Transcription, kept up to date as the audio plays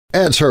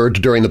Ads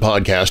heard during the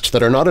podcast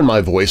that are not in my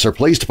voice are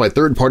placed by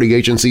third-party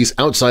agencies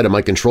outside of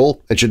my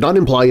control and should not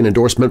imply an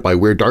endorsement by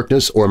Weird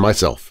Darkness or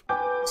myself.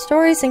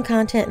 Stories and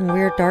content in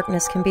Weird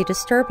Darkness can be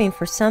disturbing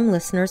for some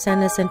listeners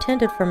and is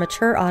intended for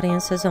mature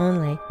audiences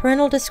only.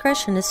 Parental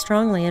discretion is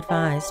strongly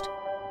advised.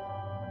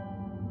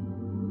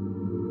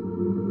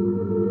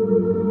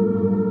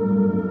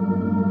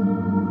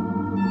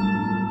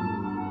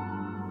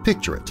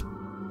 Picture it.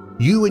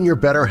 You and your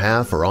better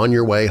half are on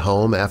your way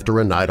home after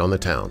a night on the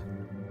town.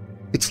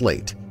 It's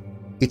late,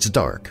 it's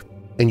dark,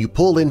 and you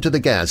pull into the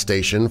gas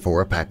station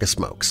for a pack of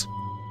smokes.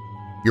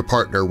 Your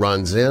partner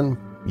runs in,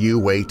 you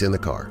wait in the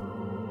car.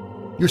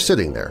 You're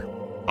sitting there,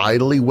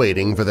 idly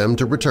waiting for them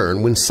to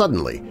return when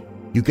suddenly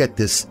you get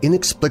this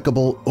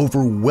inexplicable,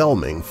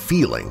 overwhelming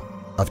feeling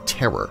of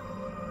terror.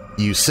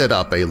 You sit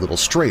up a little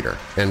straighter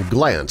and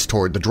glance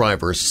toward the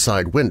driver's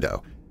side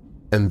window,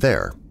 and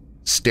there,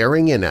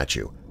 staring in at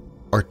you,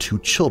 are two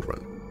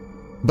children.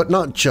 But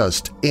not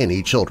just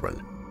any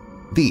children.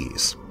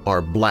 These are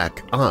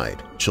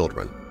black-eyed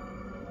children,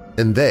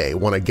 and they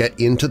want to get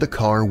into the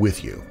car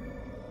with you.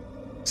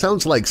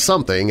 Sounds like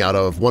something out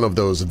of one of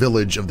those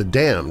Village of the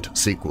Damned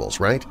sequels,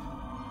 right?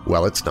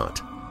 Well, it's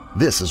not.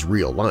 This is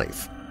real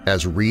life,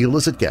 as real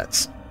as it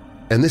gets,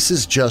 and this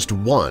is just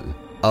one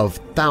of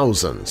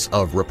thousands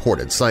of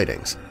reported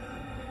sightings.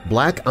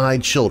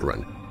 Black-eyed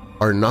children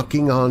are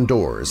knocking on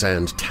doors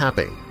and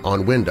tapping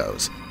on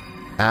windows,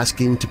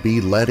 asking to be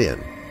let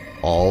in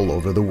all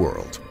over the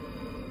world.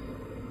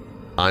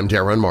 I'm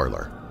Darren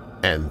Marlar,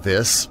 and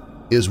this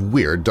is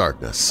Weird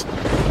Darkness.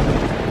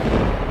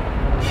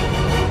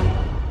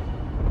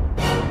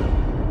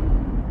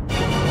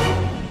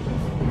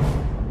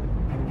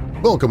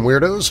 Welcome,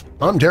 Weirdos!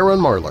 I'm Darren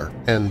Marlar,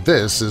 and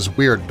this is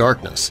Weird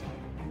Darkness.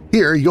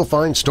 Here you'll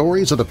find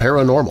stories of the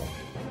paranormal,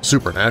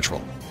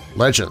 supernatural,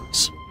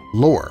 legends,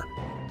 lore,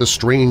 the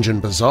strange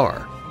and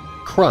bizarre,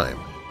 crime,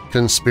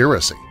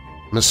 conspiracy,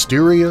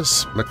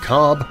 mysterious,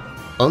 macabre,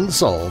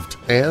 unsolved,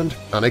 and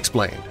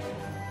unexplained.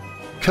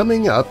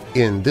 Coming up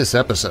in this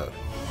episode,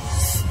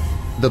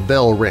 the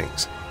bell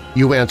rings,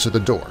 you answer the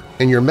door,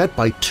 and you're met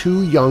by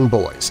two young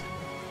boys.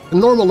 A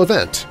normal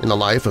event in the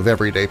life of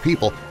everyday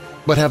people,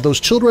 but have those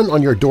children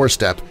on your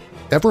doorstep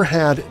ever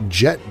had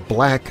jet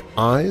black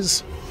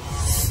eyes?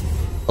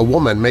 A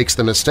woman makes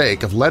the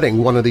mistake of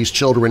letting one of these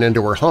children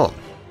into her home,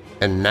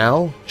 and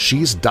now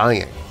she's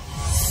dying.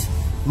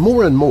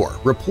 More and more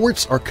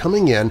reports are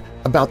coming in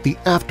about the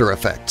after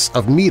effects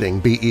of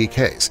meeting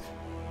BEKs,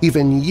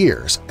 even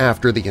years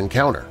after the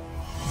encounter.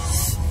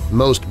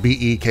 Most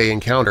BEK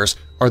encounters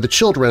are the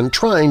children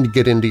trying to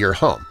get into your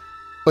home,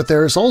 but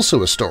there's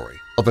also a story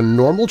of a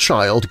normal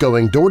child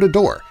going door to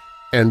door,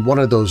 and one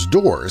of those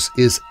doors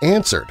is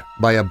answered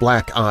by a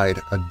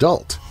black-eyed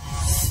adult.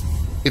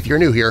 If you're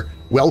new here,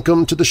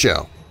 welcome to the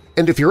show,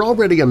 and if you're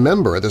already a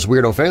member of this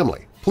weirdo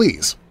family,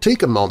 please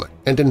take a moment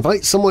and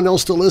invite someone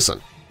else to listen,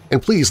 and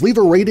please leave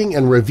a rating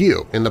and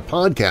review in the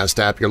podcast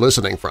app you're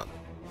listening from.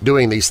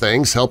 Doing these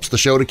things helps the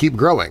show to keep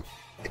growing.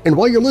 And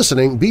while you're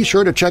listening, be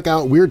sure to check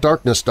out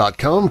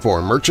WeirdDarkness.com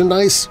for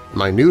merchandise,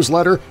 my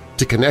newsletter,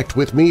 to connect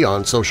with me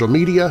on social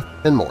media,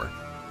 and more.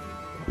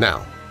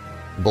 Now,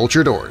 bolt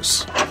your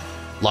doors,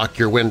 lock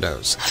your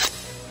windows,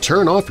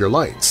 turn off your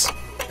lights,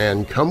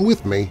 and come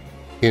with me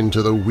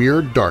into the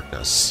Weird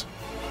Darkness.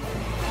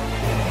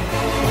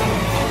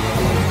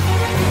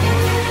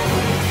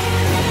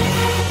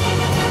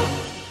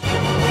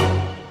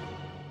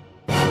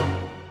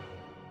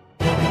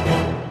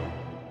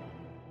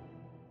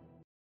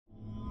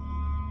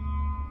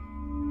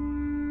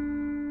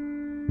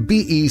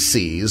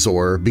 BECs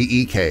or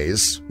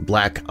BEKs,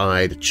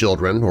 black-eyed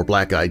children or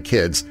black-eyed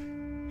kids,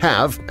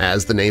 have,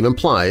 as the name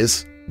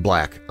implies,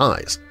 black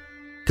eyes,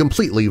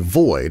 completely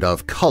void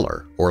of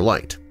color or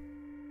light.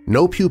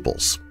 No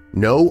pupils,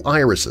 no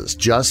irises,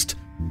 just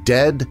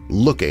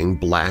dead-looking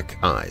black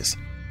eyes.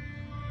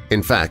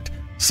 In fact,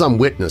 some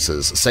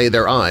witnesses say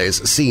their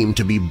eyes seem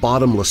to be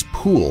bottomless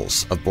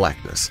pools of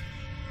blackness.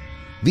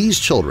 These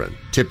children,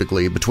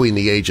 typically between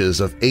the ages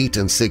of 8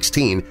 and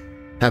 16,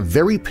 have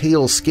very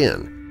pale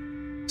skin.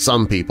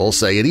 Some people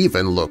say it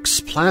even looks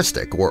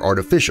plastic or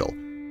artificial,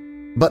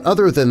 but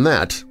other than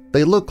that,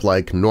 they look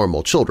like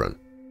normal children.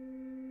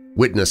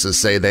 Witnesses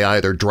say they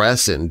either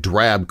dress in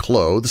drab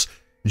clothes,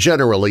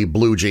 generally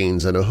blue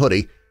jeans and a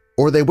hoodie,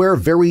 or they wear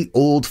very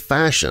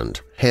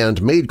old-fashioned,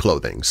 handmade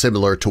clothing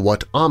similar to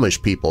what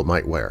Amish people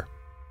might wear.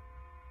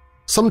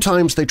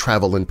 Sometimes they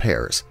travel in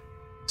pairs,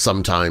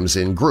 sometimes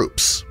in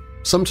groups,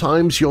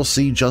 sometimes you'll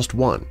see just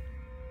one.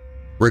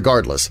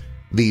 Regardless,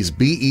 these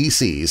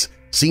BECs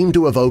seem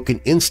to evoke an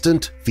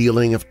instant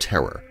feeling of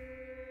terror,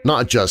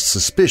 not just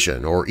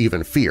suspicion or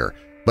even fear,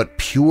 but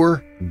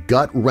pure,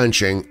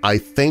 gut-wrenching, I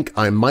think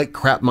I might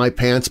crap my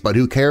pants but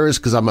who cares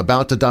because I'm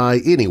about to die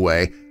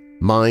anyway,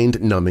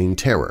 mind-numbing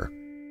terror.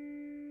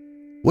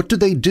 What do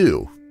they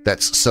do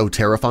that's so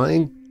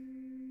terrifying?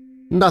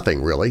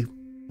 Nothing, really.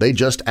 They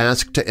just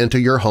ask to enter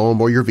your home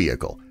or your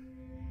vehicle.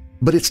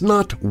 But it's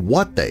not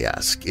what they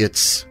ask,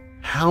 it's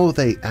how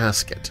they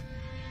ask it.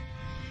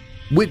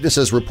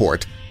 Witnesses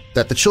report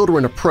that the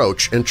children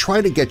approach and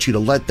try to get you to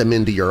let them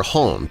into your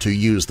home to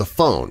use the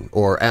phone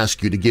or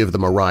ask you to give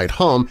them a ride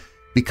home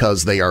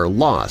because they are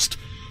lost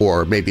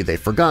or maybe they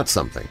forgot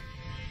something.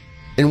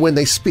 And when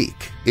they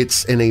speak,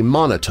 it's in a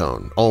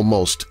monotone,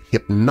 almost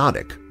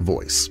hypnotic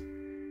voice.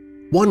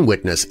 One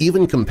witness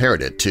even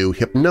compared it to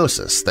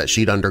hypnosis that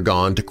she'd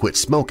undergone to quit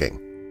smoking.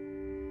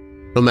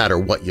 No matter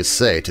what you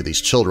say to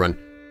these children,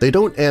 they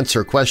don't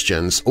answer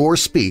questions or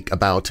speak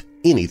about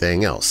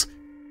anything else.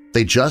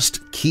 They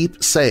just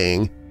keep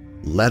saying,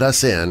 "Let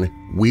us in,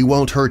 we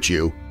won't hurt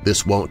you,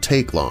 this won't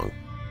take long."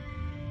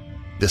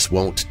 This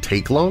won't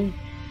take long?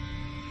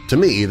 To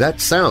me,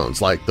 that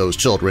sounds like those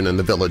children in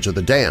the Village of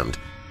the Damned,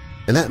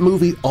 and that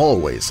movie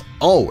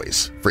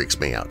always freaks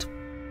me out.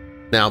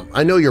 Now,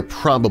 I know you're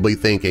probably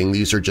thinking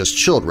these are just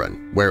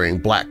children wearing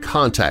black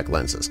contact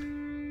lenses,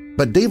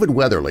 but David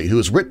Weatherly, who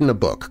has written a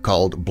book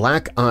called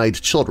Black-Eyed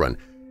Children,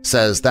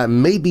 says that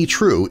may be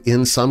true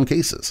in some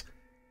cases.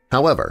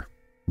 However,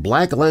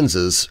 black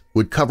lenses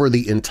would cover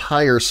the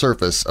entire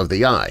surface of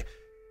the eye,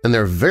 and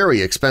they're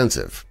very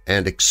expensive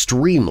and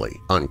extremely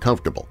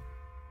uncomfortable.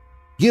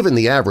 Given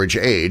the average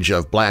age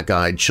of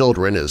black-eyed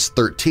children is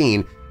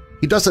 13,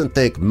 he doesn't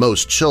think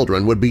most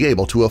children would be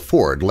able to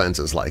afford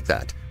lenses like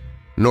that,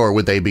 nor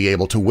would they be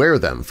able to wear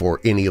them for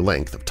any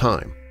length of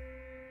time.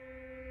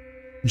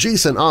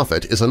 Jason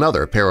Offutt is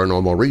another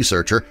paranormal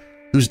researcher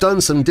who's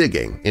done some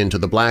digging into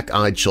the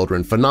black-eyed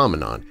children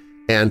phenomenon,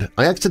 and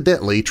I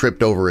accidentally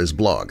tripped over his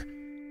blog.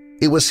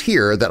 It was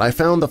here that I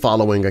found the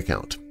following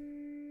account.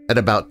 At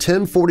about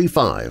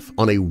 10:45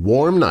 on a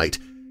warm night,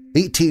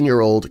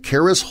 18-year-old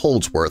Karis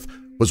Holdsworth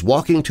was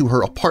walking to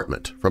her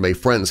apartment from a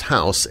friend's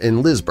house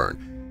in Lisburn,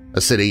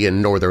 a city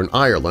in Northern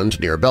Ireland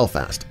near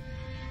Belfast.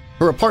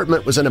 Her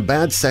apartment was in a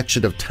bad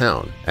section of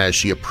town. As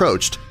she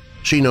approached,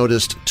 she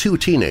noticed two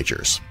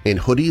teenagers in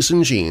hoodies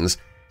and jeans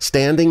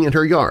standing in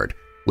her yard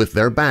with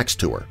their backs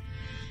to her.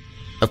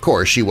 Of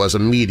course, she was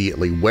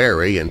immediately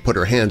wary and put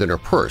her hand in her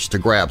purse to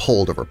grab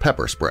hold of her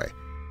pepper spray.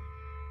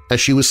 As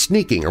she was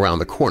sneaking around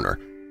the corner,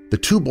 the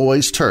two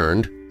boys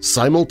turned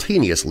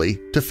simultaneously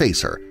to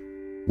face her,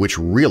 which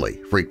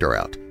really freaked her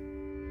out.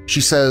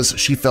 She says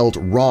she felt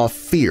raw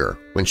fear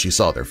when she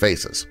saw their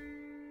faces.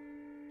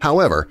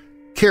 However,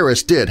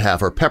 Karis did have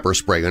her pepper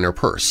spray in her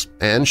purse,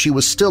 and she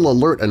was still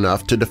alert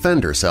enough to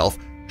defend herself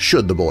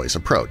should the boys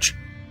approach.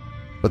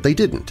 But they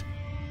didn't.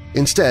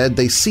 Instead,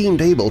 they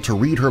seemed able to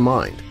read her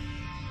mind.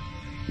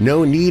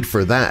 "No need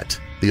for that,"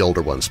 the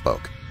older one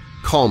spoke,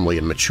 calmly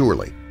and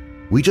maturely.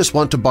 "We just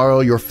want to borrow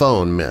your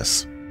phone,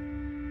 miss."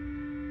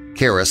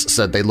 Karis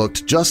said they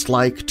looked just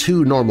like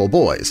two normal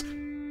boys,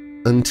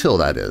 until,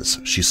 that is,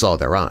 she saw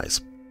their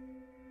eyes.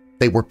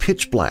 They were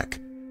pitch black,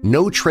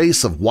 no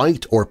trace of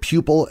white or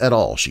pupil at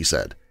all, she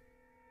said.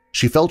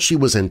 She felt she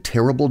was in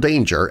terrible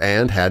danger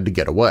and had to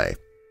get away.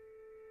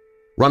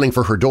 Running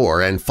for her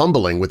door and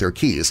fumbling with her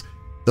keys,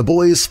 the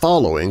boys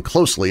following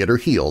closely at her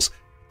heels,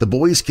 the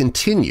boys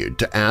continued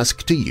to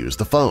ask to use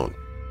the phone.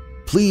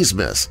 "Please,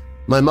 miss,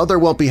 my mother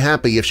won't be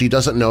happy if she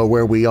doesn't know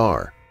where we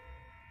are."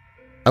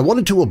 "I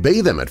wanted to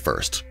obey them at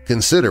first,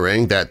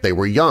 considering that they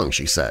were young,"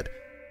 she said,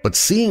 "but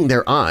seeing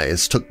their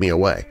eyes took me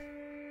away.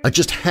 I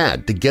just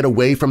had to get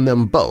away from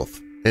them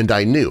both, and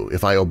I knew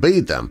if I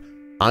obeyed them,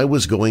 I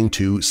was going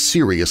to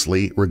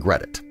seriously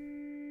regret it."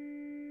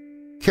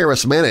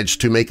 Karis managed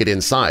to make it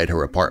inside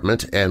her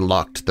apartment and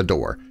locked the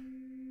door,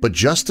 but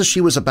just as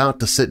she was about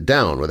to sit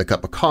down with a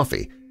cup of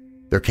coffee,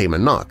 there came a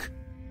knock.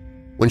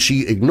 When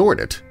she ignored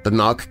it, the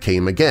knock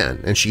came again,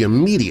 and she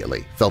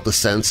immediately felt a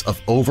sense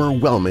of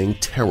overwhelming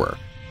terror.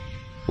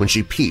 When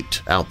she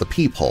peeped out the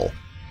peephole,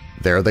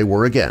 there they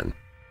were again,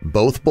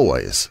 both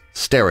boys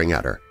staring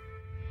at her.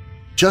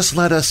 "Just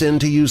let us in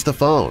to use the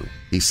phone,"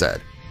 he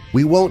said.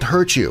 "We won't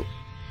hurt you.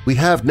 We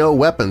have no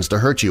weapons to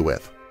hurt you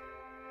with."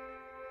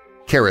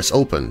 Karis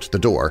opened the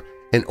door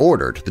and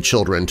ordered the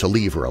children to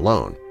leave her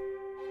alone.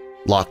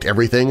 Locked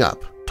everything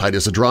up, tight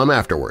as a drum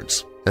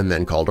afterwards, and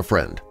then called a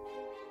friend.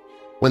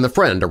 When the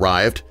friend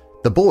arrived,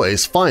 the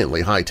boys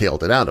finally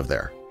hightailed it out of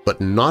there, but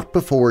not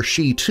before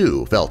she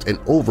too felt an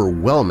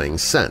overwhelming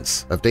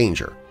sense of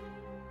danger.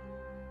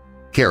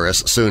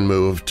 Karis soon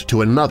moved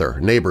to another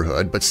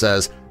neighborhood but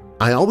says,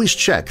 "I always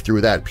check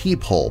through that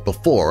peephole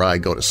before I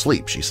go to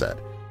sleep," she said.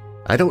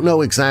 "I don't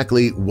know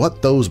exactly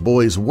what those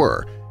boys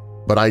were,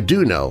 but I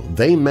do know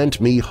they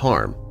meant me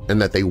harm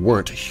and that they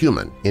weren't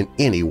human in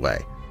any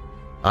way.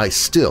 I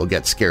still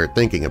get scared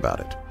thinking about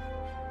it."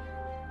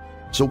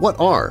 So what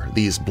are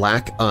these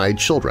black-eyed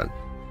children?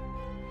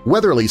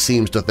 Weatherly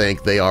seems to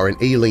think they are an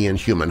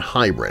alien-human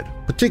hybrid,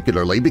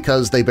 particularly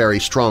because they bear a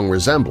strong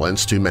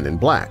resemblance to Men in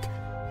Black.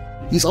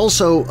 He's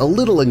also a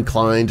little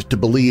inclined to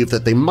believe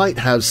that they might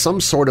have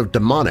some sort of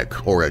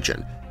demonic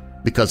origin,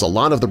 because a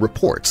lot of the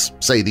reports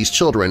say these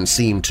children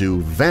seem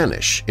to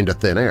vanish into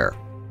thin air.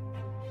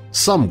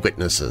 Some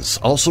witnesses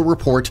also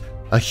report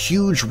a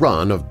huge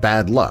run of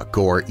bad luck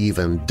or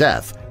even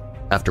death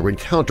after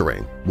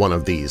encountering one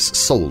of these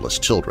soulless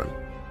children.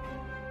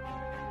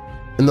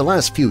 In the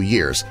last few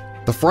years,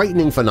 the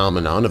frightening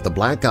phenomenon of the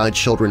black-eyed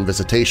children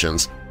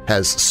visitations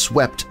has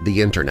swept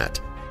the internet,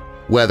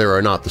 Whether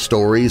or not the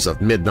stories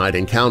of midnight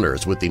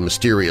encounters with the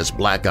mysterious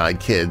black-eyed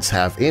kids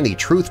have any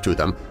truth to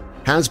them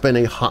has been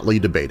a hotly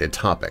debated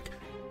topic,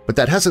 but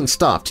that hasn't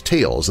stopped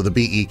tales of the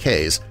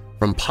BEKs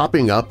from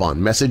popping up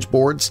on message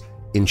boards,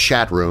 in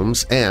chat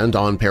rooms, and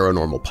on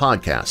paranormal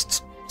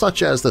podcasts,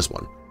 such as this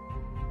one.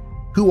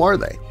 Who are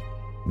they?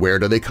 Where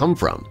do they come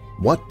from?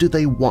 What do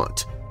they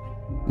want?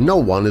 No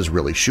one is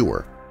really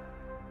sure.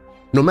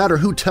 No matter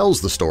who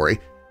tells the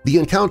story, the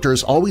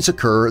encounters always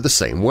occur the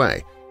same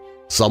way.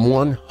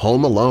 Someone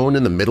home alone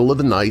in the middle of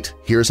the night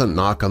hears a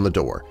knock on the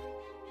door.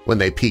 When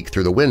they peek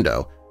through the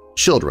window,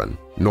 children,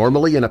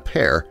 normally in a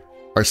pair,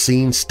 are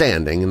seen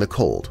standing in the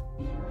cold.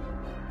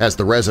 As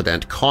the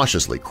resident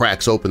cautiously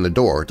cracks open the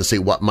door to see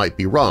what might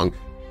be wrong,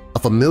 a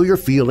familiar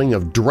feeling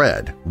of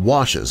dread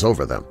washes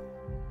over them.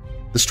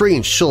 The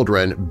strange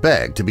children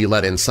beg to be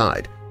let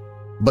inside,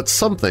 but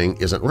something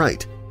isn't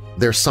right.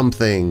 There's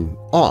something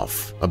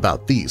off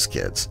about these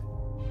kids.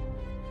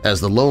 As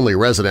the lonely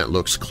resident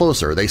looks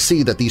closer, they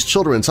see that these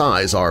children's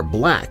eyes are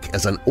black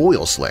as an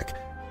oil slick,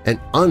 an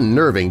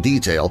unnerving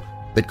detail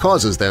that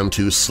causes them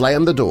to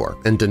slam the door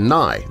and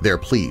deny their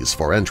pleas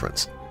for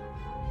entrance.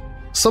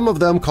 Some of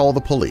them call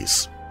the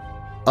police.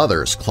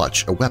 Others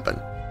clutch a weapon.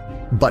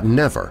 But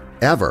never,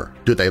 ever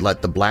do they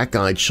let the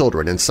black-eyed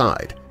children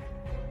inside.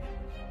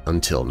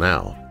 Until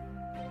now.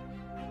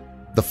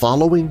 The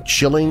following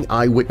chilling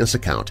eyewitness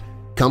account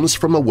comes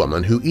from a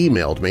woman who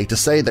emailed me to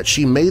say that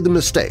she made the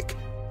mistake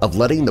of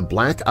letting the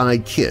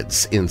black-eyed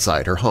kids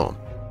inside her home,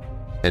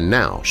 and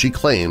now she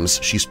claims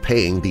she's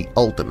paying the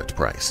ultimate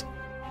price.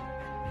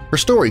 Her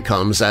story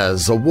comes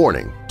as a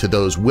warning to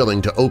those willing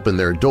to open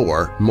their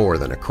door more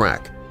than a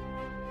crack.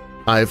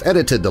 I've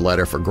edited the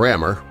letter for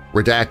grammar,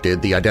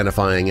 redacted the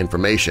identifying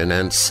information,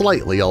 and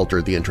slightly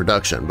altered the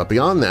introduction, but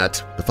beyond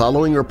that, the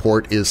following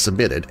report is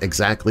submitted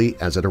exactly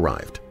as it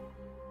arrived.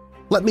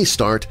 Let me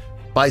start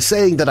by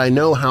saying that I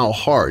know how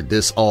hard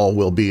this all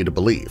will be to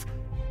believe,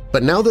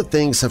 but now that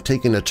things have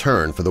taken a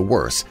turn for the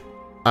worse,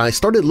 I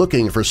started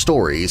looking for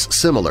stories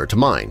similar to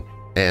mine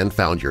and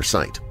found your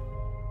site.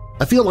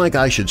 I feel like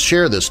I should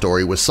share this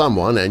story with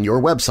someone, and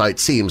your website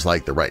seems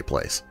like the right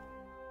place.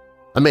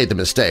 I made the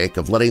mistake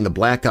of letting the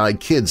black-eyed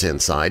kids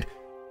inside,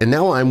 and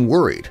now I'm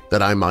worried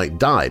that I might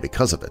die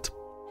because of it.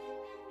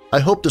 I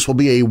hope this will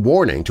be a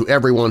warning to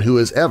everyone who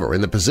is ever in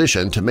the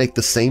position to make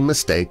the same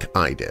mistake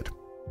I did.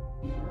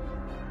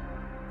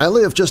 I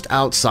live just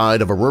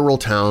outside of a rural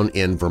town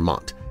in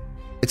Vermont.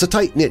 It's a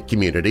tight-knit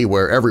community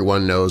where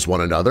everyone knows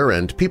one another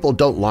and people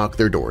don't lock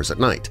their doors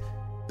at night.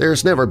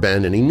 There's never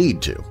been any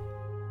need to.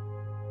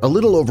 A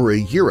little over a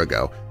year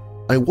ago,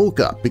 I woke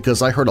up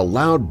because I heard a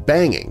loud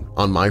banging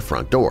on my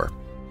front door.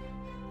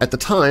 At the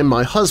time,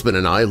 my husband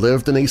and I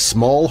lived in a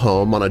small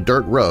home on a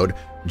dirt road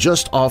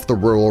just off the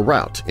rural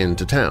route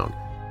into town.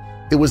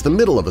 It was the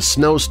middle of a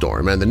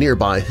snowstorm and the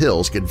nearby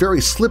hills get very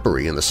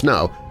slippery in the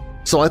snow,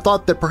 so I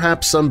thought that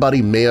perhaps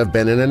somebody may have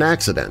been in an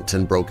accident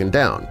and broken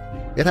down.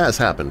 It has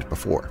happened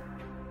before.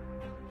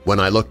 When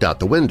I looked out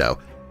the window,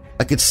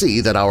 I could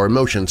see that our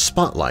motion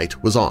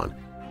spotlight was on.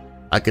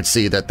 I could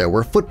see that there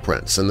were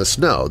footprints in the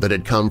snow that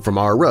had come from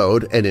our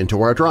road and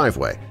into our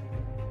driveway,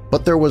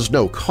 but there was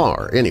no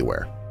car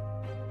anywhere.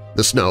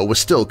 The snow was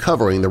still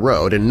covering the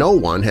road and no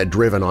one had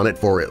driven on it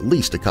for at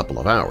least a couple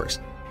of hours.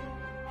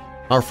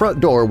 Our front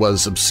door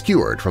was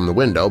obscured from the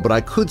window, but I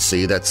could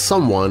see that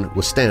someone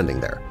was standing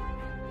there.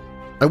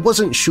 I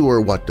wasn't sure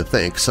what to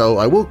think, so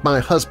I woke my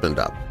husband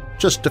up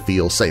just to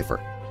feel safer.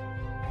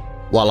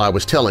 While I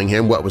was telling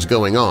him what was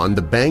going on,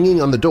 the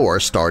banging on the door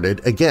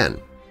started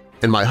again,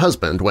 and my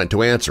husband went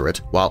to answer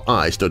it while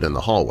I stood in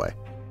the hallway.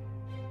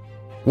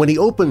 When he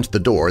opened the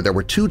door, there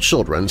were two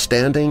children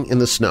standing in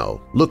the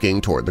snow, looking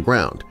toward the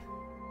ground.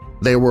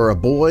 They were a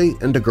boy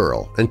and a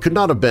girl and could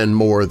not have been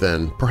more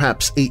than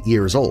perhaps 8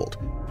 years old.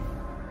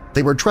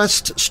 They were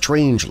dressed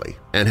strangely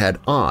and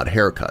had odd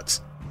haircuts.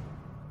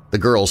 The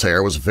girl's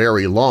hair was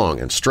very long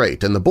and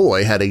straight, and the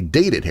boy had a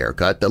dated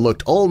haircut that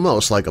looked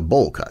almost like a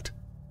bowl cut.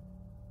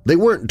 They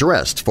weren't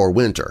dressed for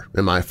winter,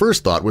 and my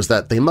first thought was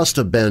that they must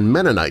have been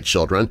Mennonite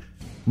children,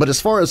 but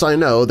as far as I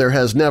know, there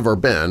has never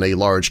been a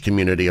large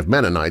community of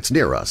Mennonites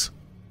near us.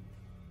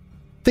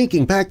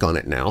 Thinking back on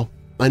it now,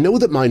 I know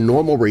that my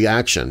normal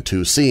reaction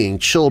to seeing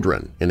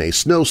children in a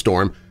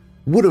snowstorm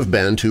would have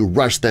been to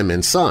rush them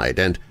inside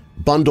and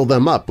bundle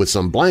them up with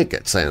some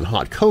blankets and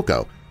hot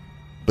cocoa,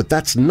 but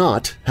that's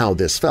not how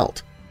this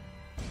felt.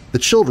 The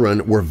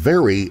children were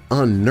very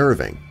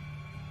unnerving.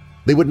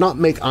 They would not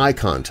make eye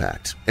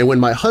contact, and when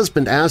my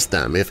husband asked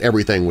them if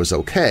everything was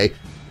okay,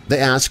 they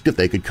asked if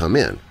they could come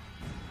in.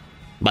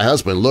 My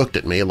husband looked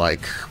at me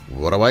like,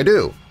 "What do I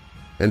do?"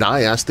 And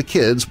I asked the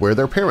kids where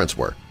their parents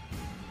were.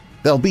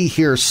 "They'll be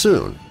here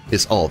soon,"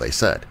 is all they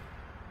said.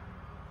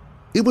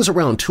 It was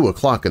around 2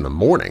 o'clock in the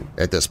morning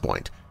at this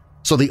point,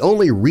 so the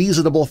only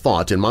reasonable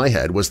thought in my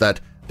head was that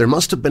there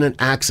must have been an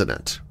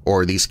accident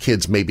or these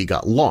kids maybe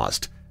got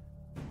lost.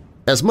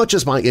 As much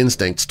as my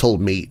instincts told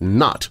me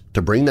not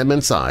to bring them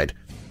inside,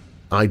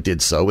 I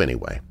did so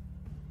anyway.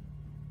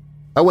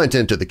 I went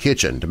into the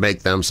kitchen to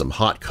make them some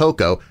hot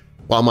cocoa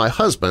while my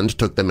husband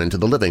took them into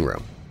the living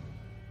room.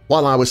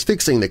 While I was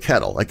fixing the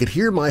kettle, I could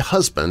hear my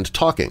husband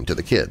talking to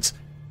the kids.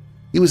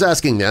 He was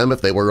asking them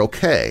if they were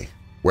okay,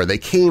 where they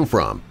came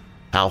from,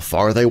 how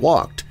far they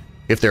walked,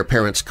 if their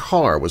parents'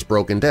 car was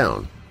broken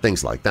down,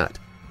 things like that.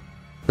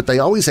 But they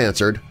always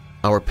answered,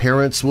 "Our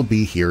parents will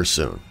be here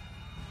soon."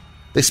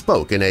 They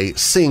spoke in a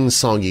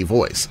sing-songy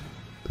voice.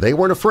 They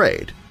weren't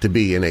afraid to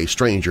be in a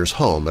stranger's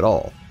home at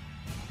all.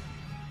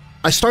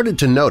 I started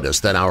to notice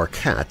that our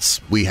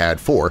cats, we had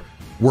 4,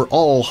 were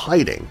all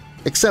hiding,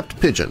 except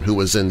Pigeon, who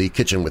was in the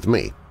kitchen with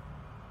me.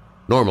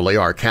 Normally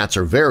our cats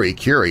are very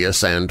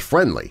curious and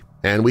friendly,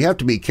 and we have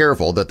to be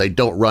careful that they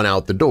don't run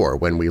out the door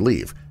when we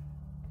leave.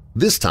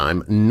 This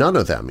time none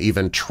of them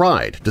even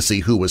tried to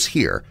see who was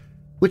here,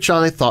 which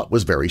I thought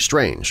was very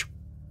strange.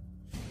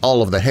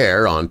 All of the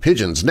hair on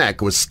Pigeon's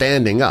neck was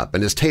standing up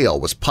and his tail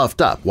was puffed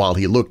up while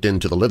he looked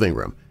into the living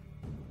room.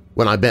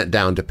 When I bent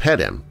down to pet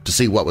him to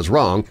see what was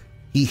wrong,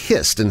 he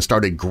hissed and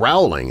started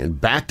growling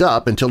and backed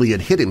up until he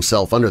had hid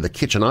himself under the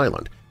kitchen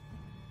island.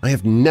 I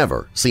have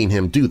never seen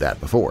him do that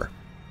before.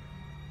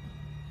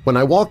 When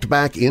I walked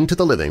back into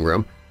the living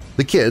room,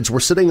 the kids were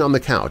sitting on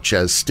the couch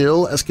as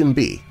still as can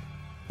be,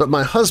 but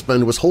my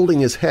husband was holding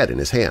his head in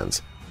his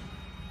hands.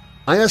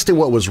 I asked him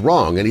what was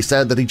wrong, and he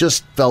said that he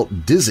just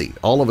felt dizzy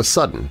all of a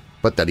sudden,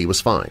 but that he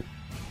was fine.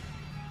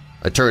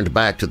 I turned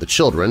back to the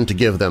children to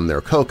give them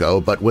their cocoa,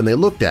 but when they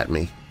looked at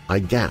me, I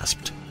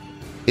gasped.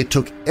 It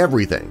took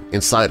everything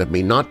inside of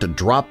me not to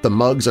drop the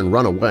mugs and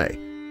run away.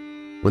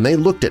 When they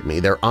looked at me,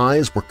 their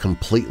eyes were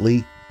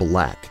completely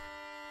black.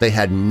 They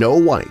had no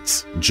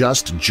whites,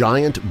 just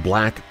giant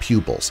black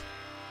pupils.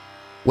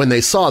 When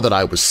they saw that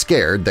I was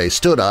scared, they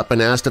stood up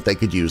and asked if they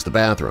could use the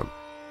bathroom.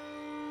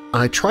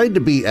 I tried to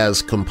be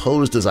as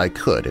composed as I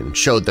could and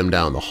showed them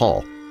down the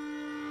hall.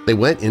 They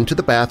went into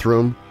the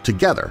bathroom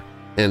together,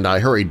 and I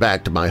hurried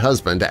back to my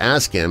husband to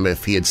ask him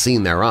if he had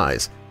seen their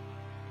eyes.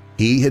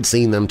 He had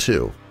seen them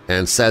too,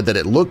 and said that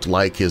it looked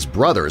like his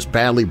brother's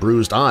badly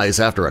bruised eyes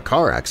after a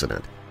car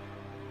accident.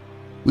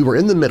 We were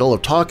in the middle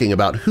of talking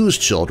about whose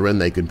children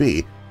they could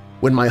be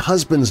when my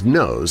husband's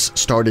nose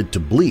started to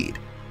bleed.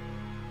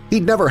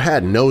 He'd never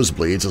had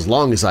nosebleeds as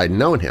long as I'd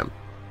known him.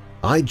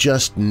 I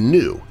just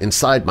knew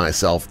inside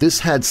myself this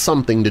had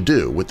something to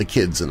do with the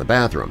kids in the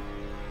bathroom.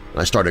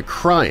 I started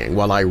crying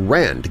while I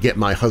ran to get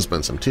my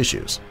husband some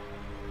tissues.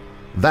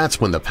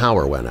 That's when the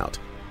power went out.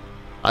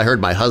 I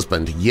heard my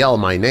husband yell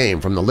my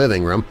name from the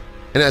living room,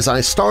 and as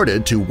I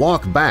started to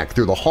walk back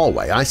through the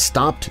hallway, I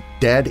stopped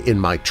dead in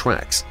my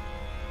tracks.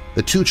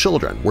 The 2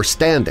 children were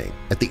standing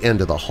at the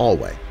end of the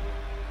hallway.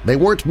 They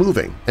weren't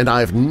moving, and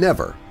I've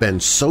never been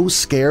so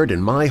scared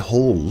in my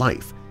whole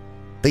life.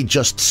 They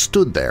just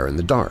stood there in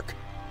the dark.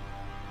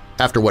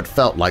 After what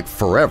felt like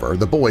forever,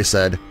 the boy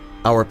said,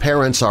 "Our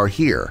parents are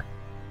here,"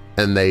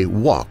 and they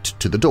walked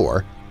to the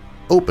door,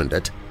 opened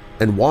it,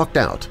 and walked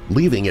out,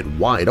 leaving it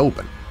wide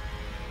open.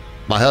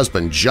 My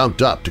husband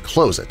jumped up to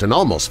close it and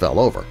almost fell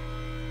over.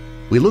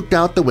 We looked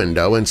out the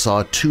window and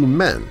saw 2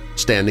 men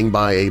standing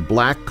by a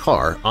black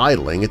car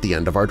idling at the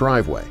end of our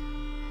driveway.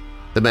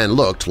 The men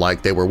looked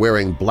like they were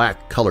wearing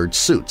black-colored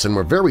suits and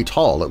were very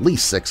tall, at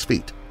least 6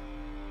 feet.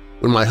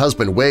 When my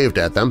husband waved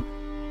at them,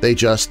 they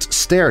just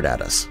stared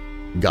at us,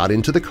 got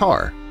into the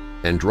car,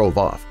 and drove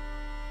off.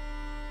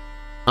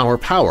 Our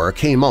power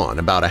came on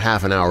about a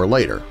half an hour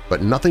later,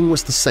 but nothing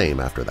was the same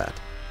after that.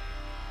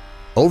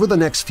 Over the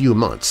next few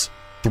months,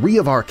 3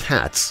 of our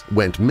cats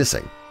went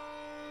missing.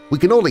 We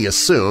can only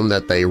assume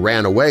that they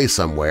ran away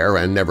somewhere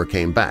and never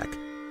came back.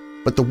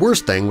 But the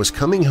worst thing was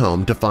coming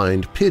home to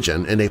find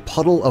Pigeon in a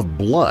puddle of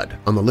blood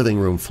on the living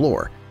room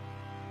floor.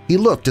 He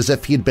looked as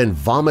if he'd been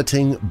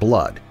vomiting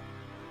blood.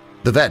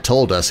 The vet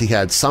told us he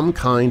had some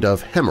kind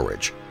of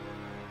hemorrhage.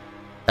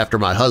 After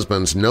my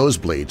husband's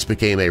nosebleeds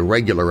became a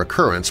regular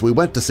occurrence, we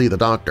went to see the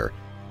doctor.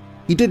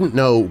 He didn't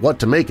know what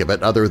to make of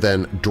it other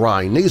than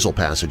dry nasal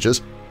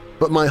passages,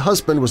 but my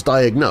husband was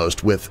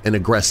diagnosed with an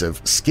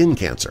aggressive skin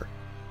cancer.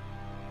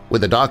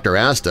 When the doctor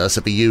asked us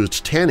if he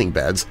used tanning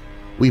beds,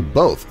 we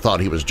both thought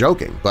he was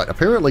joking, but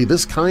apparently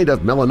this kind of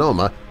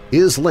melanoma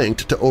is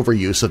linked to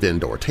overuse of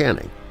indoor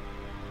tanning.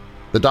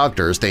 The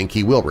doctors think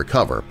he will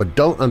recover, but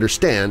don't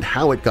understand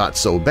how it got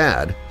so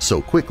bad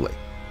so quickly.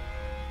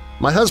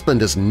 My husband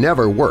has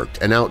never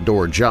worked an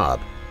outdoor job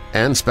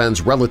and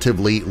spends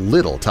relatively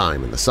little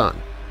time in the sun.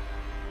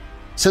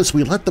 Since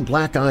we let the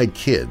black-eyed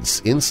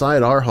kids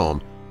inside our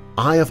home,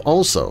 I have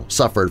also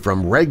suffered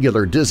from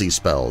regular dizzy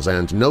spells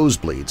and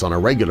nosebleeds on a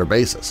regular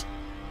basis.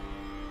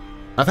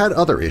 I've had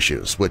other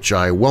issues, which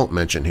I won't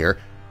mention here,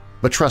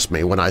 but trust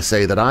me when I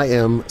say that I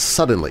am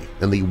suddenly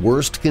in the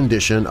worst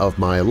condition of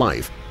my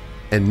life,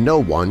 and no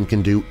one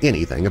can do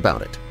anything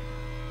about it.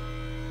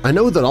 I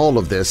know that all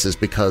of this is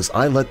because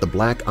I let the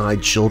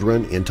black-eyed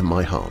children into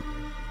my home.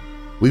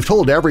 We've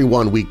told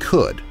everyone we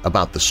could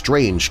about the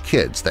strange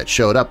kids that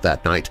showed up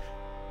that night,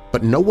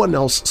 but no one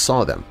else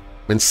saw them,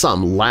 and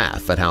some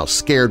laugh at how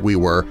scared we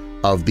were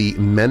of the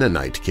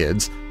Mennonite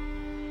kids,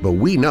 but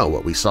we know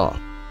what we saw.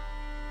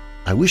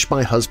 I wish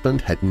my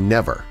husband had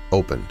never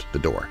opened the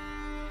door.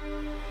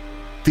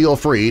 Feel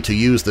free to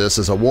use this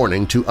as a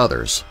warning to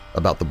others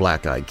about the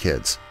black-eyed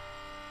kids.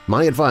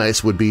 My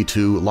advice would be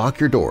to lock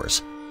your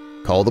doors,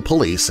 call the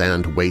police,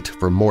 and wait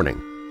for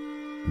morning.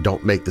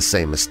 Don't make the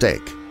same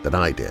mistake that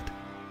I did.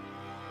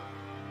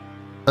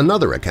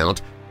 Another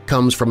account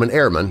comes from an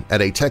airman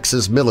at a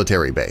Texas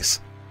military base.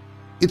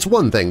 It's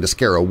one thing to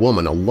scare a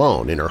woman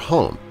alone in her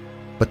home,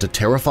 but to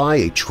terrify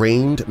a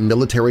trained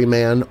military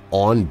man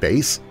on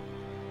base?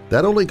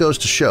 That only goes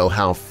to show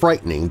how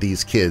frightening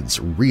these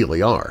kids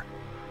really are.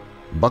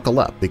 Buckle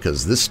up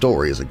because this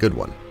story is a good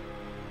one.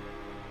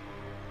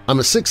 I'm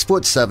a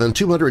 6'7",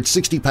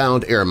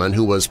 260-pound airman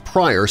who was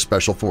prior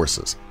Special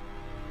Forces.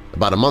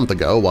 About a month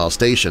ago, while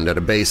stationed at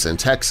a base in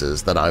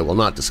Texas that I will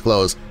not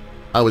disclose,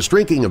 I was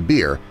drinking a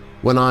beer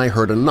when I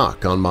heard a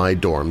knock on my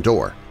dorm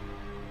door.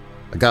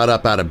 I got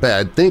up out of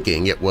bed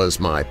thinking it was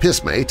my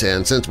pissmate,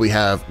 and since we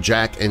have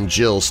Jack and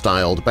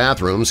Jill-styled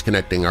bathrooms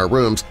connecting our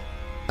rooms,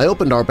 I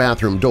opened our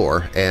bathroom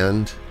door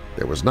and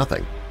there was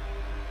nothing.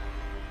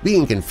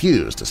 Being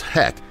confused as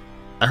heck,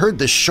 I heard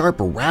this sharp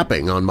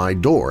rapping on my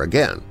door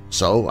again,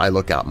 so I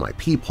look out my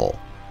peephole.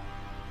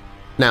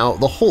 Now,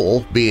 the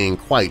hole being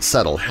quite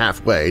settled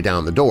halfway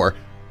down the door,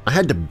 I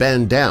had to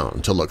bend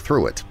down to look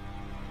through it.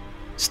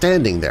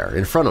 Standing there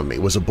in front of me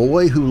was a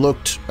boy who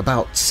looked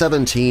about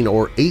 17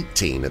 or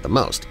 18 at the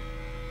most.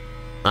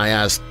 I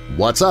asked,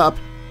 "What's up?"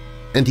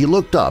 and he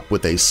looked up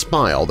with a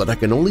smile that I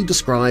can only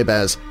describe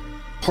as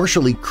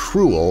partially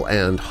cruel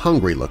and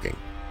hungry-looking.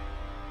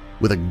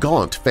 With a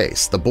gaunt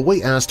face, the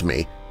boy asked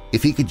me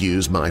if he could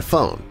use my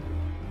phone.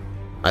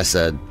 I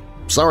said,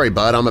 "Sorry,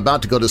 bud, I'm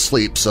about to go to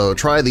sleep, so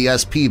try the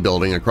SP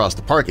building across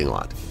the parking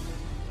lot."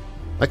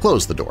 I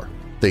closed the door,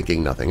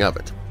 thinking nothing of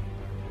it.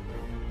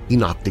 He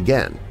knocked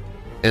again,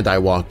 and I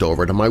walked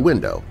over to my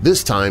window,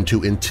 this time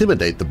to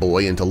intimidate the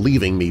boy into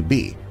leaving me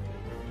be.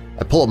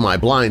 I pulled my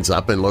blinds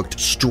up and looked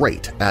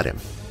straight at him.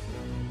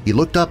 He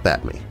looked up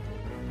at me.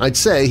 I'd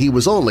say he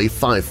was only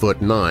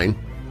 5'9",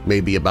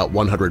 maybe about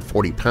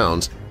 140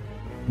 pounds,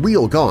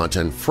 real gaunt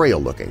and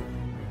frail-looking.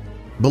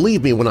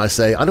 Believe me when I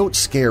say I don't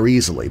scare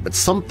easily, but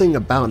something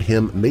about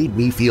him made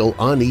me feel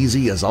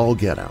uneasy as all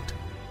get out.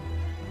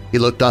 He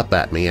looked up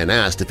at me and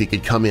asked if he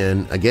could come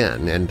in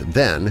again, and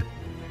then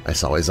I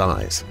saw his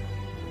eyes.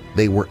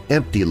 They were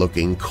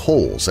empty-looking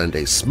coals, and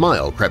a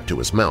smile crept to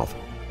his mouth,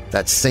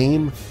 that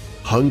same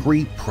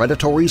hungry,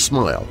 predatory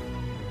smile,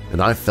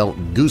 and I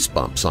felt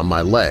goosebumps on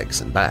my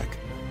legs and back.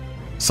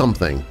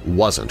 Something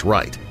wasn't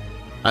right.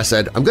 I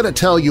said, "I'm going to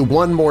tell you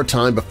one more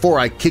time before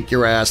I kick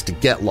your ass to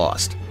get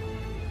lost."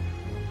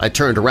 I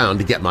turned around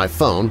to get my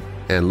phone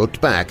and looked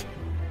back,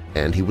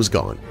 and he was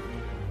gone.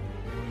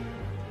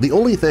 The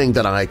only thing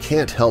that I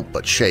can't help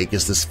but shake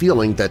is this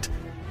feeling that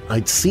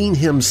I'd seen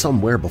him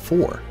somewhere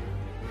before.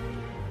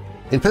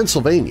 In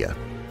Pennsylvania,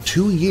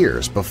 2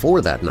 years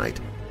before that night,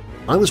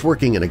 I was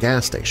working in a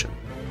gas station.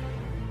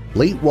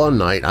 Late one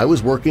night, I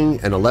was working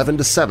an 11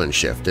 to 7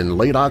 shift in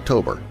late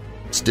October,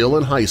 still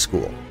in high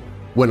school,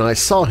 when I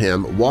saw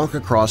him walk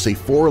across a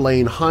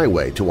 4-lane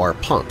highway to our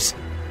pumps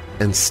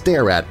and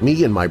stare at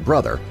me and my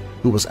brother,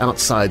 who was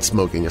outside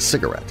smoking a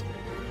cigarette.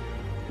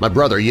 My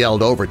brother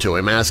yelled over to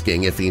him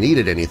asking if he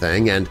needed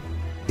anything, and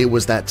it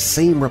was that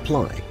same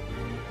reply.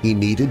 He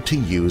needed to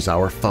use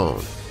our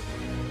phone.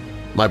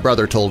 My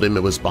brother told him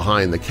it was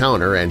behind the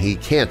counter and he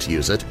can't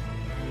use it,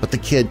 but the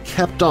kid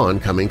kept on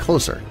coming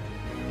closer.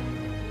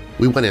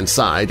 We went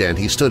inside and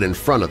he stood in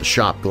front of the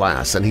shop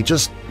glass and he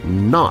just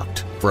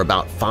knocked for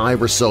about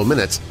 5 or so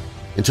minutes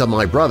until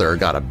my brother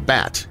got a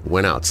bat and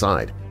went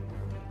outside.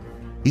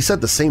 He said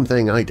the same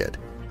thing I did.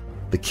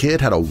 The kid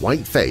had a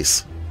white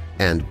face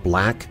and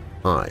black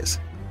eyes.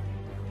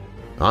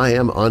 I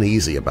am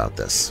uneasy about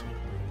this.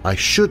 I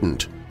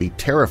shouldn't be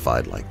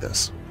terrified like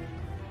this.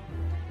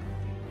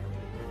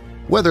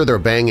 Whether they're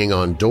banging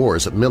on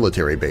doors at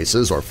military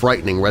bases or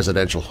frightening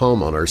residential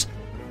homeowners,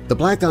 the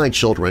black-eyed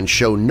children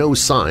show no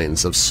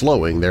signs of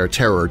slowing their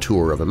terror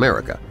tour of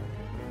America.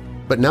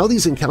 But now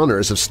these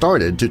encounters have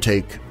started to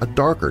take a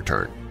darker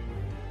turn.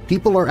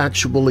 People are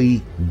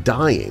actually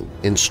dying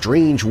in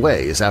strange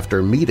ways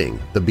after meeting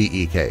the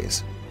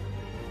BEKs.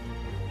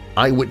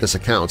 Eyewitness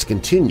accounts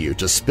continue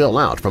to spill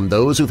out from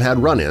those who've had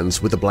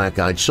run-ins with the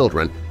black-eyed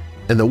children,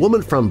 and the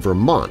woman from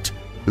Vermont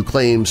who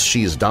claims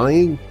she's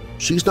dying,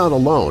 she's not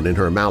alone in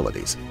her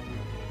maladies.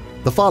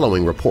 The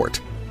following report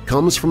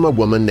comes from a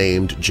woman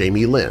named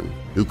Jamie Lynn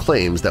who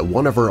claims that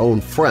one of her own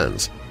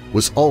friends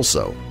was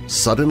also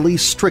suddenly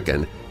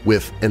stricken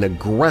with an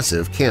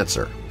aggressive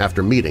cancer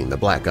after meeting the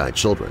black-eyed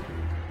children.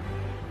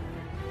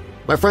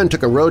 My friend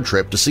took a road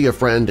trip to see a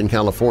friend in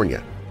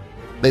California.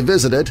 They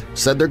visited,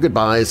 said their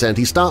goodbyes, and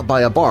he stopped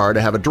by a bar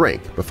to have a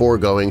drink before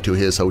going to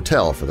his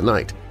hotel for the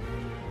night.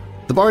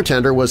 The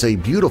bartender was a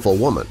beautiful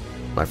woman.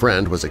 My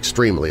friend was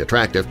extremely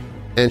attractive,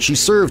 and she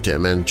served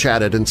him and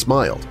chatted and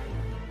smiled.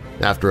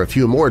 After a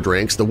few more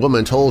drinks, the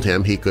woman told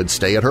him he could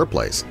stay at her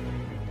place.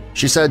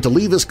 She said to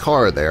leave his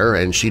car there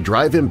and she'd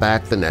drive him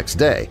back the next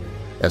day,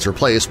 as her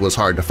place was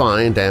hard to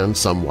find and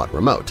somewhat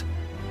remote.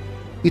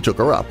 He took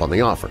her up on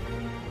the offer.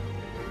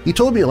 He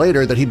told me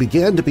later that he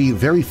began to be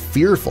very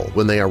fearful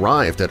when they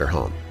arrived at her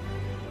home.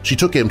 She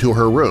took him to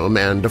her room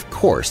and, of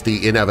course,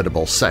 the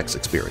inevitable sex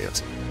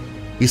experience.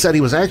 He said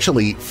he was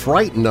actually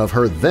frightened of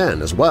her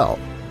then as well,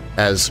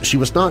 as she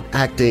was not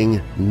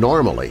acting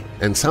normally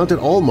and sounded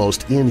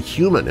almost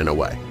inhuman in a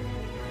way.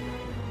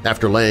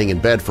 After laying in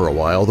bed for a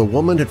while, the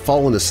woman had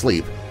fallen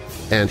asleep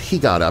and he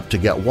got up to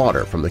get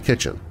water from the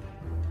kitchen.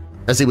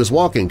 As he was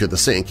walking to the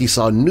sink, he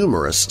saw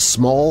numerous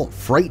small,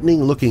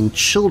 frightening-looking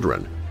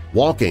children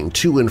walking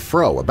to and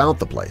fro about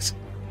the place.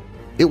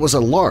 It was a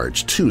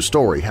large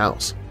 2-story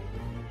house.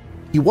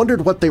 He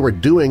wondered what they were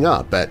doing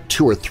up at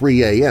 2 or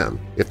 3 a.m.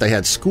 if they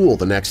had school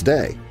the next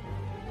day.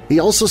 He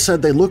also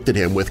said they looked at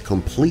him with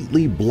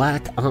completely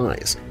black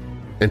eyes,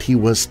 and he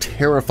was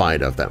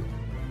terrified of them,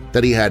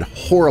 that he had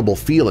horrible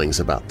feelings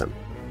about them.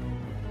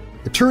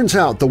 It turns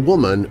out the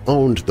woman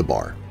owned the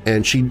bar,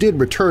 and she did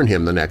return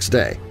him the next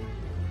day.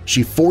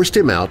 She forced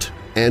him out,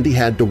 and he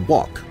had to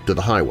walk to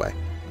the highway.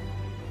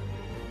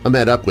 I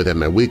met up with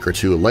him a week or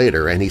two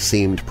later, and he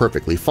seemed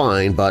perfectly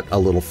fine but a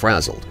little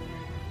frazzled.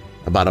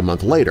 About a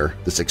month later,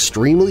 this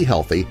extremely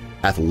healthy,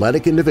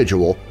 athletic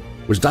individual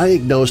was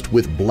diagnosed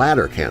with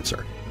bladder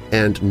cancer,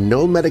 and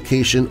no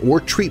medication or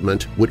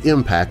treatment would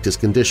impact his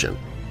condition.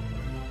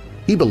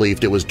 He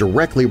believed it was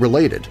directly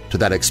related to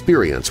that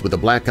experience with the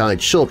black-eyed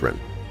children.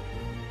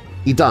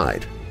 He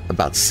died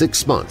about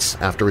 6 months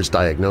after his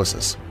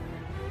diagnosis.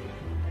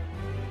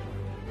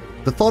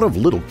 The thought of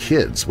little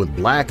kids with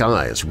black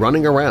eyes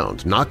running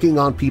around, knocking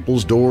on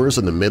people's doors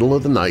in the middle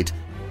of the night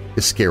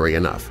is scary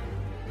enough.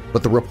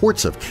 But the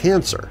reports of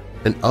cancer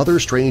and other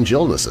strange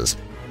illnesses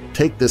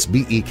take this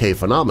BEK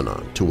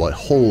phenomenon to a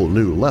whole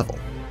new level.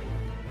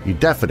 You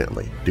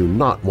definitely do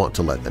not want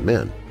to let them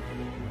in.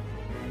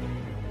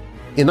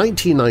 In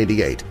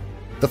 1998,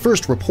 the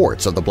first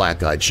reports of the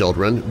black-eyed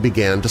children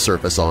began to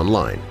surface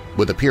online,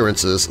 with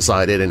appearances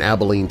cited in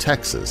Abilene,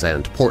 Texas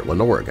and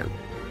Portland, Oregon.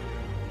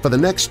 For the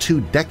next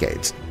 2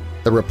 decades,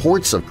 the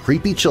reports of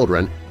creepy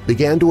children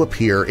began to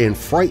appear in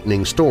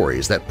frightening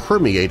stories that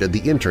permeated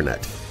the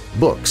internet,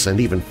 books, and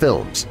even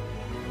films.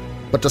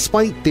 But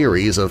despite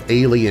theories of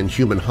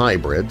alien-human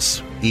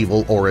hybrids,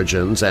 evil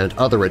origins, and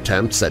other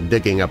attempts at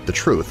digging up the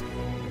truth,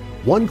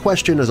 one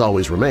question has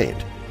always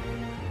remained.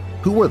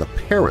 Who were the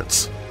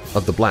parents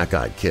of the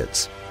black-eyed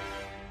kids?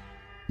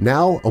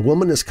 Now a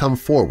woman has come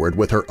forward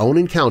with her own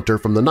encounter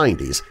from the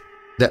 90s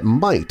that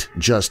might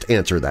just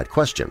answer that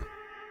question.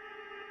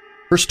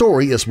 Her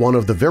story is one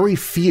of the very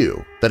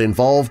few that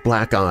involve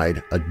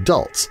black-eyed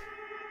adults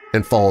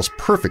and falls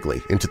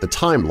perfectly into the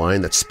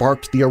timeline that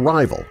sparked the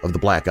arrival of the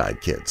black-eyed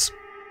kids.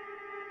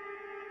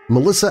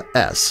 Melissa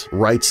S.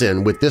 writes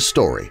in with this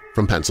story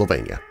from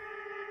Pennsylvania.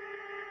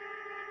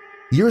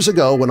 Years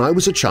ago, when I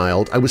was a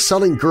child, I was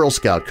selling Girl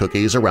Scout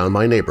cookies around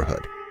my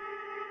neighborhood.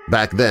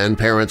 Back then,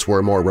 parents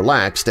were more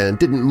relaxed and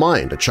didn't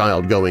mind a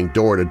child going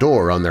door to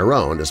door on their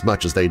own as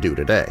much as they do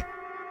today.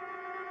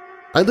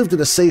 I lived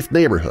in a safe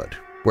neighborhood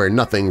where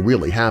nothing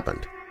really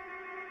happened.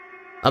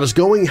 I was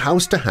going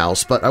house to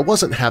house, but I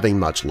wasn't having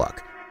much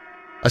luck.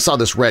 I saw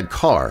this red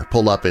car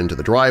pull up into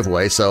the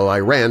driveway, so I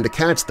ran to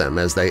catch them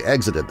as they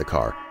exited the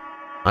car.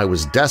 I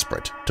was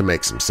desperate to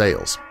make some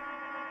sales.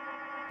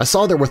 I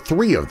saw there were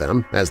 3 of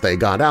them as they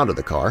got out of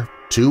the car,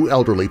 2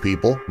 elderly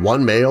people,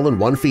 1 male and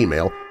 1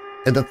 female,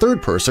 and the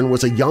third person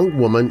was a young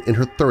woman in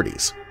her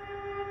 30s.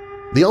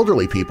 The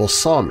elderly people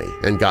saw me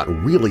and got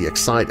really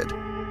excited.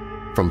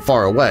 From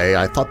far away,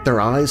 I thought their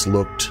eyes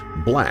looked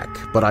black,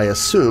 but I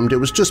assumed it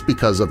was just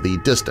because of the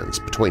distance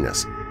between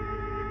us.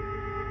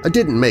 I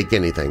didn't make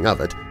anything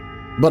of it,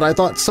 but I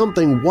thought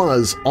something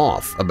was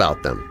off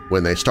about them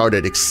when they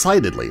started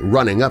excitedly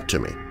running up to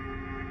me.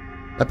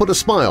 I put a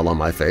smile on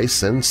my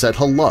face and said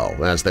hello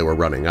as they were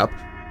running up,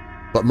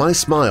 but my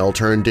smile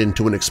turned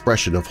into an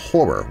expression of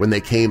horror when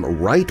they came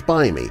right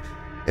by me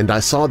and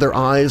I saw their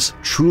eyes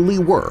truly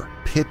were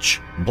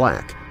pitch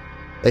black.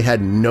 They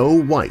had no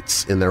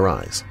whites in their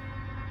eyes.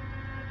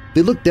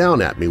 They looked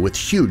down at me with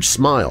huge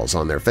smiles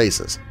on their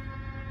faces.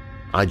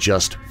 I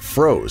just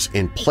froze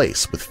in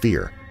place with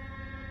fear.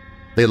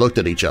 They looked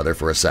at each other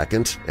for a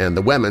second, and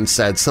the women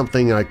said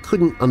something I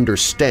couldn't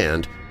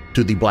understand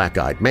to the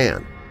black-eyed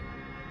man.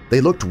 They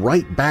looked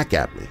right back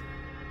at me.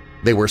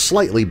 They were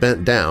slightly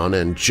bent down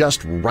and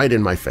just right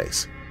in my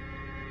face.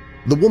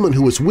 The woman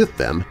who was with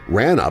them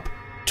ran up,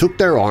 took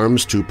their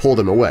arms to pull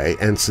them away,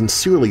 and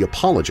sincerely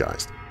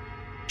apologized.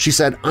 She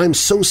said, "I'm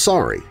so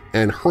sorry,"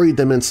 and hurried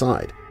them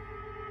inside.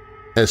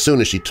 As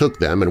soon as she took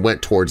them and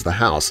went towards the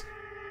house,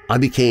 I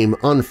became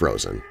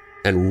unfrozen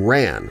and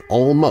ran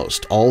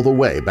almost all the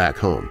way back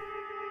home.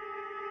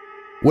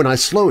 When I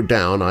slowed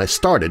down, I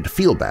started to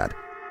feel bad.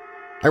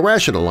 I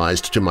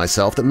rationalized to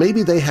myself that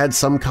maybe they had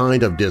some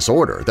kind of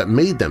disorder that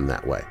made them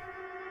that way.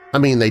 I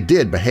mean, they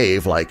did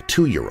behave like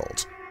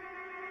 2-year-olds.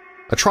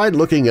 I tried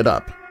looking it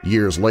up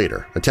years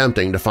later,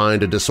 attempting to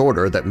find a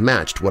disorder that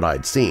matched what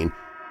I'd seen,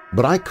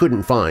 but I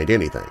couldn't find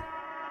anything.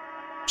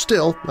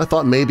 Still, I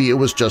thought maybe it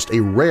was just a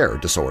rare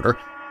disorder,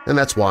 and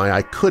that's why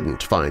I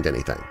couldn't find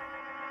anything.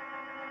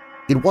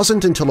 It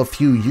wasn't until a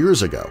few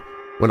years ago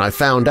When I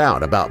found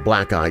out about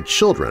black-eyed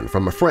children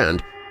from a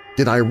friend,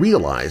 did I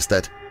realize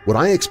that what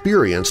I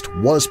experienced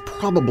was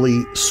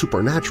probably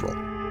supernatural.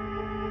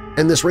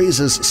 And this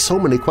raises so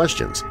many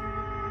questions.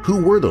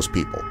 Who were those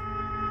people?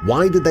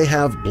 Why did they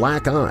have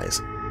black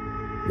eyes?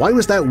 Why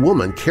was that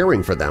woman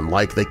caring for them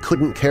like they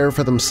couldn't care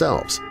for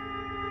themselves?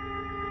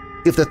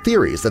 If the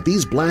theory is that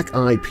these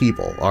black-eyed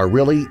people are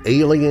really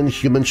alien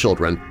human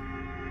children,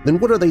 then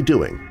what are they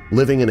doing,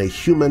 living in a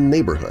human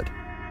neighborhood?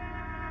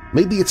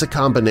 Maybe it's a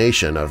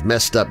combination of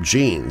messed up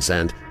genes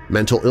and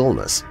mental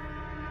illness.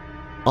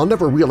 I'll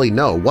never really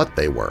know what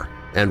they were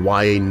and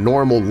why a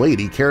normal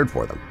lady cared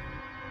for them.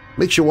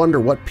 Makes you wonder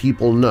what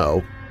people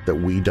know that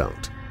we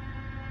don't.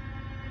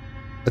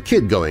 A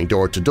kid going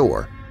door to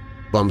door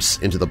bumps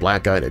into the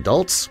black-eyed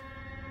adults?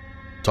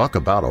 Talk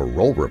about a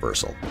role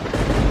reversal.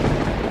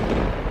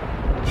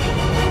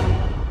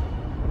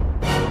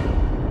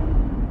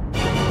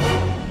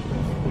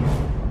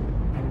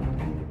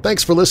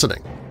 Thanks for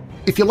listening.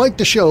 If you like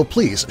the show,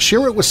 please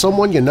share it with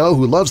someone you know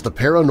who loves the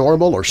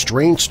paranormal or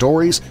strange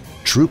stories,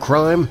 true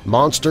crime,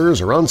 monsters,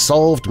 or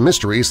unsolved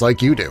mysteries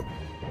like you do.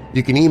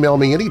 You can email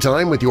me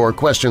anytime with your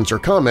questions or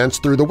comments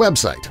through the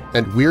website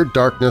at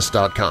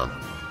WeirdDarkness.com.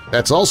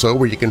 That's also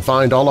where you can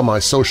find all of my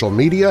social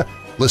media,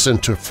 listen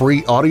to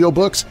free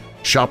audiobooks,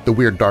 shop the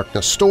Weird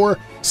Darkness store,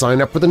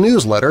 sign up for the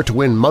newsletter to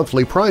win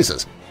monthly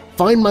prizes,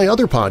 find my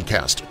other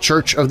podcast,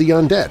 Church of the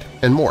Undead,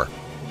 and more.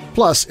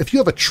 Plus, if you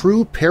have a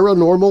true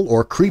paranormal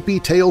or creepy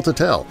tale to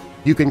tell,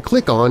 you can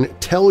click on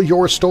Tell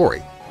Your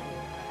Story.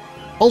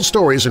 All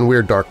stories in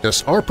Weird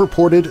Darkness are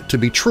purported to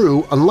be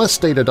true unless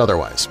stated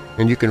otherwise,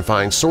 and you can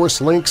find source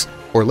links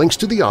or links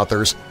to the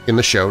authors in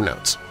the show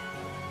notes.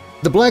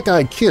 The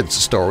Black-Eyed Kids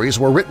stories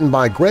were written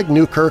by Greg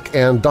Newkirk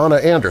and Donna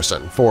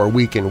Anderson for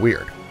Week in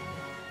Weird.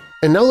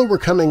 And now that we're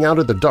coming out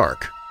of the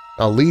dark,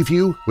 I'll leave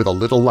you with a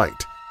little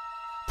light.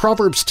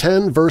 Proverbs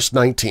 10 verse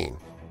 19,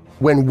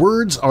 "When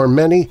words are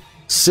many,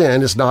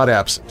 sin is not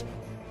absent,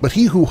 but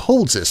he who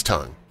holds his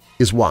tongue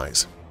is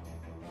wise."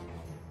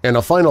 And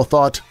a final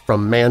thought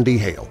from Mandy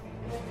Hale.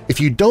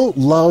 If you don't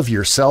love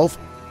yourself,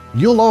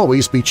 you'll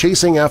always be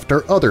chasing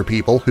after other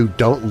people who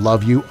don't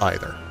love you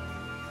either.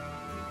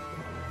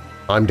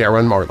 I'm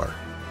Darren Marlar.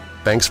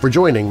 Thanks for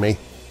joining me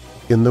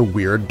in the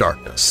Weird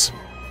Darkness.